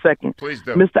him for a second. Please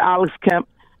do. Mr. Alex Kemp,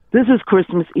 this is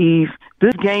Christmas Eve.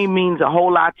 This game means a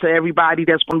whole lot to everybody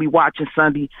that's going to be watching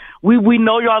Sunday. We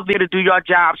know y'all there to do your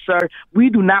job, sir. We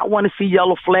do not want to see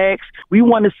yellow flags. We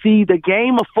want to see the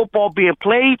game of football being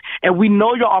played, and we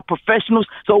know y'all are professionals.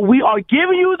 So we are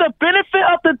giving you the benefit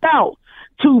of the doubt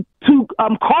to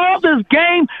call this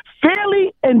game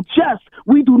fairly and just.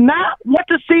 We do not want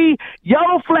to see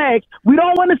yellow flags. We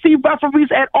don't want to see referees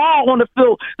at all on the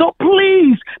field. So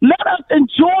please let us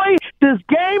enjoy this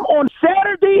game on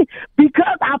Saturday,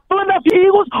 because our Philadelphia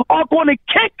Eagles are going to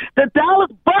kick the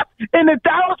Dallas butt in the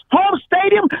Dallas home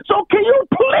stadium. So can you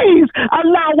please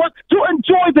allow us to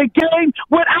enjoy the game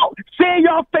without seeing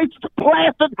your faces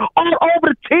plastered all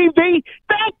over the TV?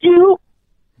 Thank you.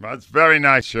 That's very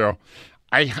nice, Cheryl.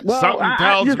 Something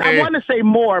tells me I want to say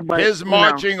more, but his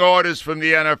marching orders from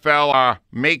the NFL are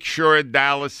make sure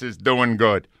Dallas is doing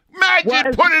good.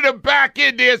 Imagine putting him back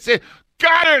in there and saying,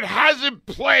 Goddard hasn't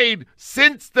played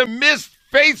since the missed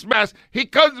face mask. He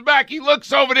comes back, he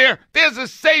looks over there. There's the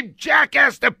same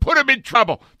jackass that put him in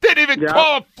trouble. Didn't even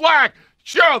call a flag.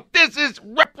 Cheryl, this is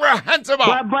reprehensible.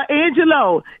 But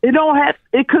Angelo,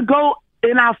 it could go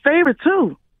in our favor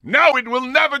too. No, it will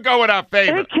never go in our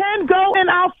favor. It can go in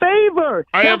our favor.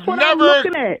 That's what I'm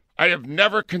looking at. I have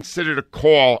never considered a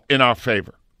call in our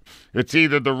favor. It's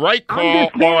either the right call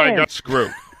or I got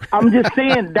screwed. I'm just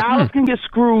saying, Dallas can get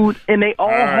screwed, and they all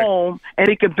home, and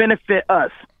it can benefit us.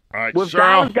 All right, with Cheryl.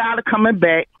 Dallas Goddard coming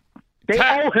back, they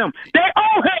owe him. They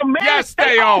owe him, man. Yes,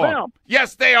 they owe him.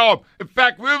 Yes, they owe him. In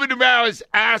fact, Ruben Ramirez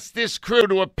asked this crew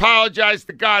to apologize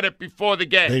to Goddard before the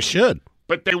game. They should.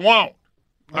 But they won't.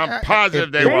 I'm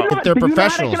positive they won't. If they're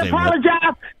professionals, they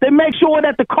apologize. They make sure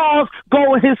that the calls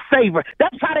go in his favor.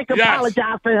 That's how they can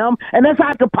apologize to him, and that's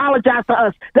how they can apologize to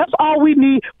us. That's all we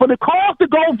need, for the calls to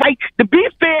go right, to be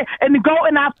fair, and to go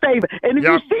in our favor. And if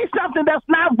you see something that's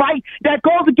not right, that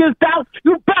goes against Dallas,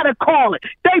 you better call it.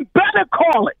 They better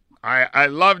call it. I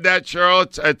love that, Cheryl.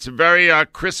 It's a very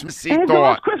Christmassy It's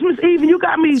thought. Christmas Eve, and you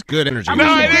got me. It's good energy. No,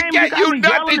 I didn't get you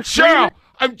nothing, Cheryl.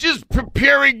 I'm just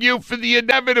preparing you for the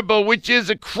inevitable, which is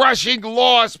a crushing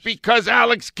loss because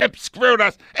Alex kept screwing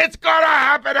us. It's going to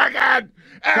happen again.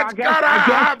 It's going to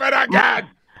happen again.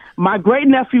 My great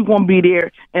nephew gonna be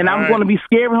there, and I'm gonna be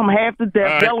scaring him half to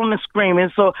death, yelling and screaming.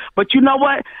 So, but you know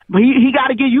what? He got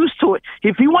to get used to it.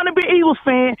 If he want to be an Eagles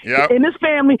fan in his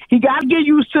family, he got to get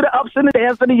used to the ups and the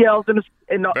downs and the yells and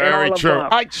Very all true. of All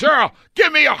right, Cheryl,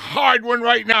 give me a hard one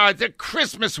right now. It's a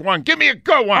Christmas one. Give me a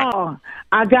good one. Oh,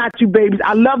 I got you, babies.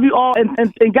 I love you all,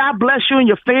 and God bless you and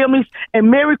your families, and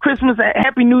Merry Christmas and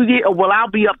Happy New Year. Well, I'll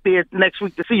be up there next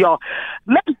week to see y'all.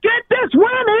 Let's get this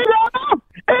win, Eagles!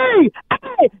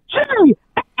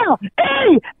 All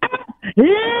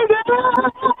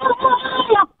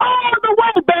the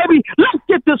way, baby. Let's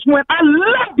get this win. I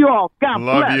love you all. God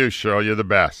Love bless. you, Cheryl. You're the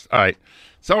best. All right.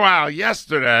 So, Al,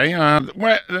 yesterday, now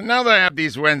that I have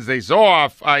these Wednesdays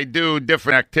off, I do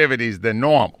different activities than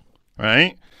normal,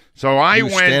 right? So I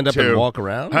went stand up to and walk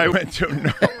around? I went to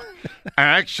no. I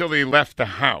actually left the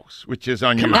house, which is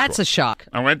unusual. That's a shock.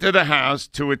 I went to the house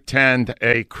to attend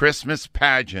a Christmas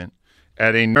pageant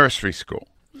at a nursery school.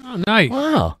 Oh, nice.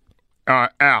 Wow.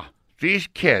 Al, these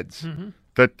kids,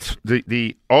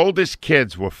 the oldest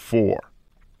kids were 4.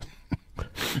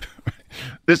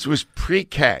 This was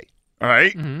pre-K, all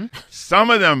right? Mm-hmm. Some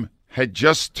of them had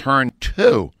just turned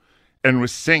 2 and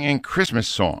was singing Christmas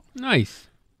songs. Nice.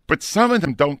 But some of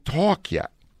them don't talk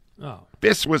yet. Oh.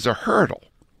 This was a hurdle.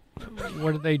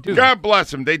 What did they do? God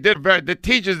bless them. They did the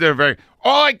teachers did very.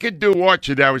 All I could do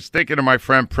watching that was thinking of my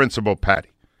friend Principal Patty,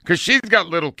 because she's got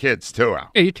little kids too, Al.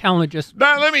 Yeah, you're telling it just.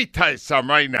 Now, let me tell you something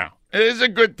right now. It is a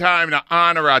good time to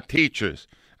honor our teachers.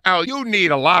 Al, you need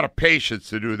a lot of patience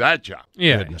to do that job.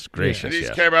 Yeah. Goodness gracious. And these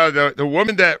yes. came out, the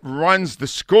woman that runs the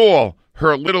school,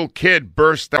 her little kid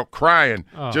burst out crying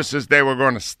just as they were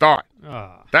going to start.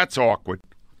 That's awkward.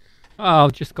 I'll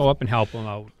just go up and help them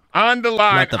out. On the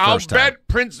line, I'll bet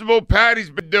Principal Patty's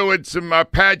been doing some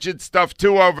pageant stuff,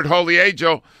 too, over at Holy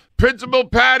Angel. Principal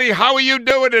Patty, how are you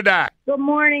doing today? Good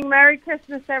morning. Merry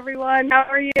Christmas, everyone. How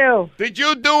are you? Did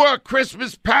you do a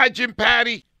Christmas pageant,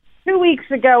 Patty? 2 weeks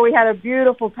ago, we had a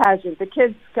beautiful pageant. The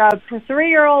kids, for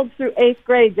 3-year-olds through 8th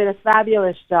grade, did a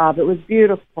fabulous job. It was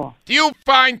beautiful. Do you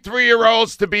find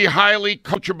 3-year-olds to be highly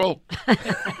coachable?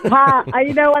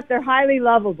 You know what? They're highly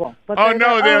lovable.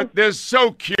 But they're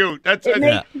so cute. It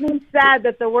makes me sad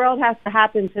that the world has to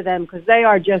happen to them because they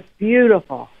are just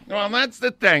beautiful. Well, that's the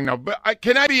thing, though. But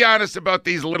can I be honest about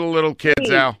these little kids,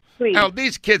 Please, Al? please. Al,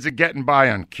 these kids are getting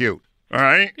by on cute. All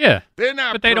right? Yeah. They're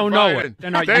not. But they don't know it. They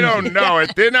don't know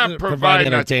it. They're not providing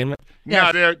entertainment.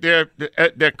 No, they're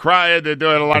crying. They're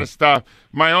doing a lot of stuff.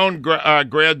 My own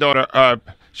granddaughter,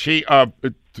 she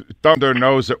thumbed her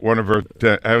nose at one of her.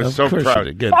 I was so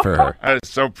proud. Good for her. I was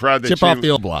so proud that Chip off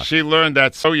the old block. She learned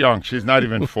that so young. She's not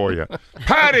even 4 yet.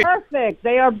 Patty. Perfect.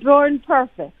 They are born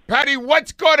perfect. Patty,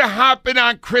 what's going to happen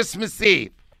on Christmas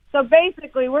Eve? So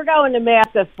basically, we're going to Mass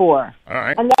at 4. All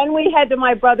right. And then we head to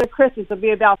my brother Chris's. There'll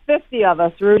be about 50 of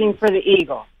us rooting for the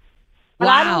Eagles. But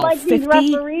I don't like these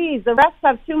referees. The refs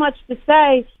have too much to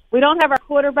say. We don't have our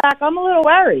quarterback. I'm a little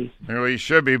worried. Well, you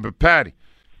should be, but Patty,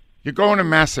 you're going to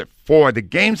Mass at 4. The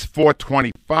game's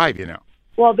 4:25, you know.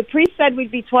 Well, the priest said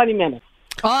we'd be 20 minutes.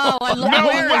 Oh, I love No,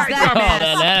 where is my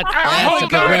that? God.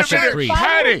 Hold on a minute,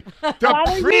 Patty. The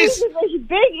Father priest, Hughes is a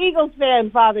big Eagles fan,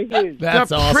 Father Hughes. That's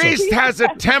the awesome. priest has a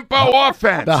tempo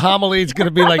offense. The homily's going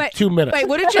to be like 2 minutes. Wait,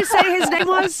 what did you say his name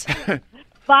was?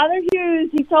 Father Hughes,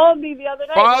 he told me the other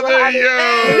night. Father Hughes.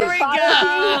 Here we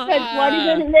go. Said 20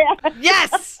 minutes there.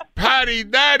 Yes. Patty,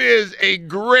 that is a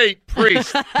great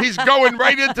priest. He's going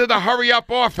right into the hurry-up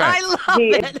offense. I love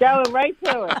He's going right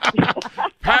to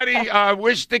it. Patty,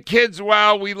 wish the kids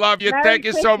well. We love you. Merry Thank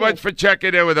you so Christmas. much for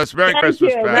checking in with us. Merry Thank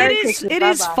Christmas, you. Patty. It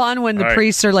is fun when the All right.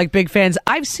 priests are like big fans.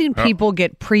 I've seen people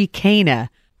get pre-Cana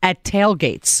at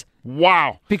tailgates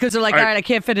Wow. because they're like, all right, I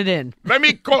can't fit it in. Let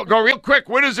me go real quick.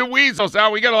 Winners and Weasels. Now,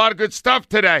 we got a lot of good stuff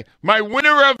today. My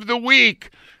winner of the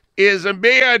week is a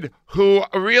man who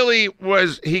really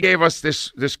he gave us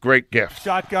this great gift.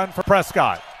 Shotgun for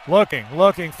Prescott. Looking,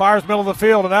 fires middle of the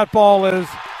field, and that ball is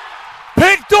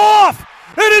picked off!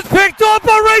 It is picked off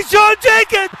by Rayshon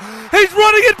Jenkins! He's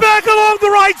running it back along the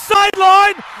right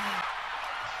sideline!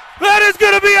 That is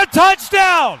going to be a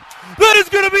touchdown! That is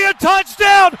going to be a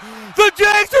touchdown! The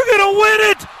Jags are going to win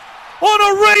it on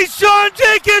a Rayshon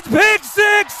Jenkins pick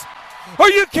six! Are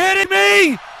you kidding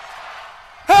me?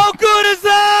 How good is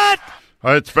that?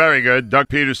 It's very good. Doug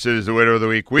Peterson is the winner of the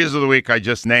week. Weasel of the week I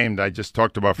just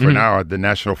talked about for an hour, the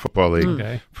National Football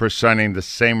League, for signing the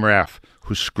same ref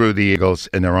who screwed the Eagles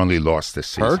in their only loss this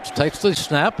season. Hurts takes the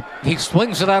snap. He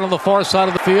swings it out on the far side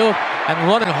of the field and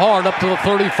running hard up to the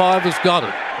 35 has got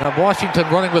it. Now Washington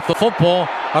running with the football.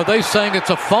 Are they saying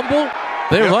it's a fumble?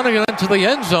 They're running it into the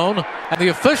end zone, and the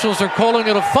officials are calling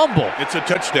it a fumble. It's a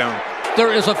touchdown.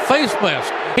 There is a face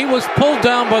mask. He was pulled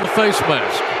down by the face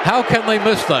mask. How can they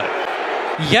miss that?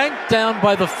 Yanked down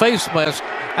by the face mask,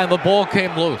 and the ball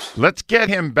came loose. Let's get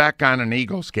him back on an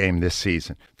Eagles game this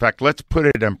season. In fact, let's put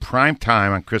it in prime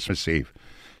time on Christmas Eve.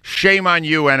 Shame on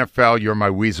you, NFL. You're my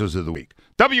Weasels of the week.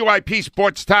 WIP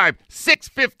Sports Time,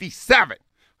 6:57.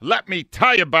 Let me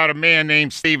tell you about a man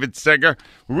named Steven Singer.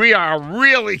 We are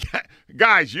really...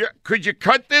 Guys, could you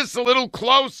cut this a little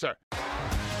closer?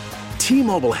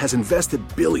 T-Mobile has invested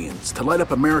billions to light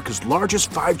up America's largest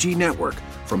 5G network,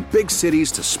 from big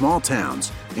cities to small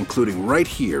towns, including right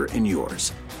here in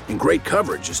yours. And great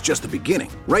coverage is just the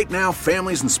beginning. Right now,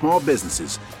 families and small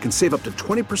businesses can save up to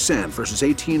 20% versus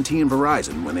AT&T and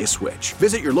Verizon when they switch.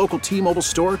 Visit your local T-Mobile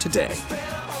store today.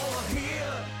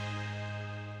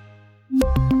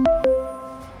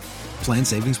 Plan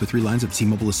savings with 3 lines of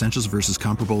T-Mobile Essentials versus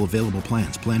comparable available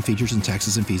plans. Plan features and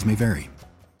taxes and fees may vary.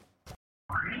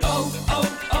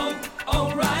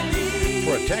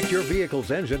 Protect your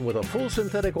vehicle's engine with a full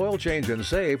synthetic oil change and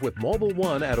save with Mobil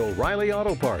 1 at O'Reilly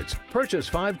Auto Parts. Purchase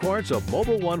 5 quarts of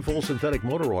Mobil 1 full synthetic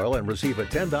motor oil and receive a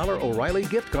 $10 O'Reilly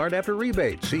gift card after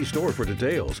rebate. See store for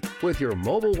details. With your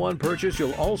Mobil 1 purchase,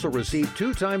 you'll also receive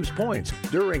 2 times points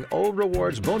during O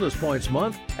Rewards Bonus Points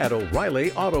Month at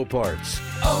O'Reilly Auto Parts.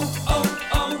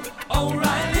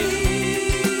 O'Reilly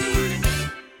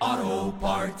Auto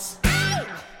Parts.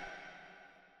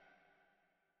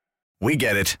 We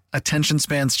get it. Attention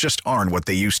spans just aren't what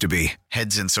they used to be.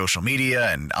 Heads in social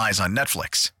media and eyes on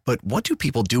Netflix. But what do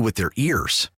people do with their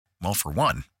ears? Well, for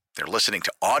one, they're listening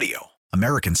to audio.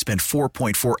 Americans spend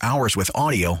 4.4 hours with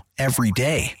audio every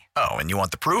day. Oh, and you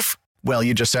want the proof? Well,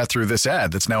 you just sat through this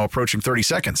ad that's now approaching 30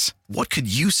 seconds. What could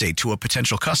you say to a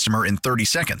potential customer in 30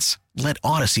 seconds? Let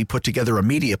Odyssey put together a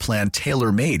media plan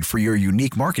tailor-made for your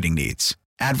unique marketing needs.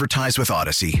 Advertise with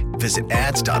Odyssey. Visit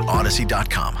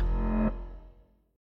ads.odyssey.com.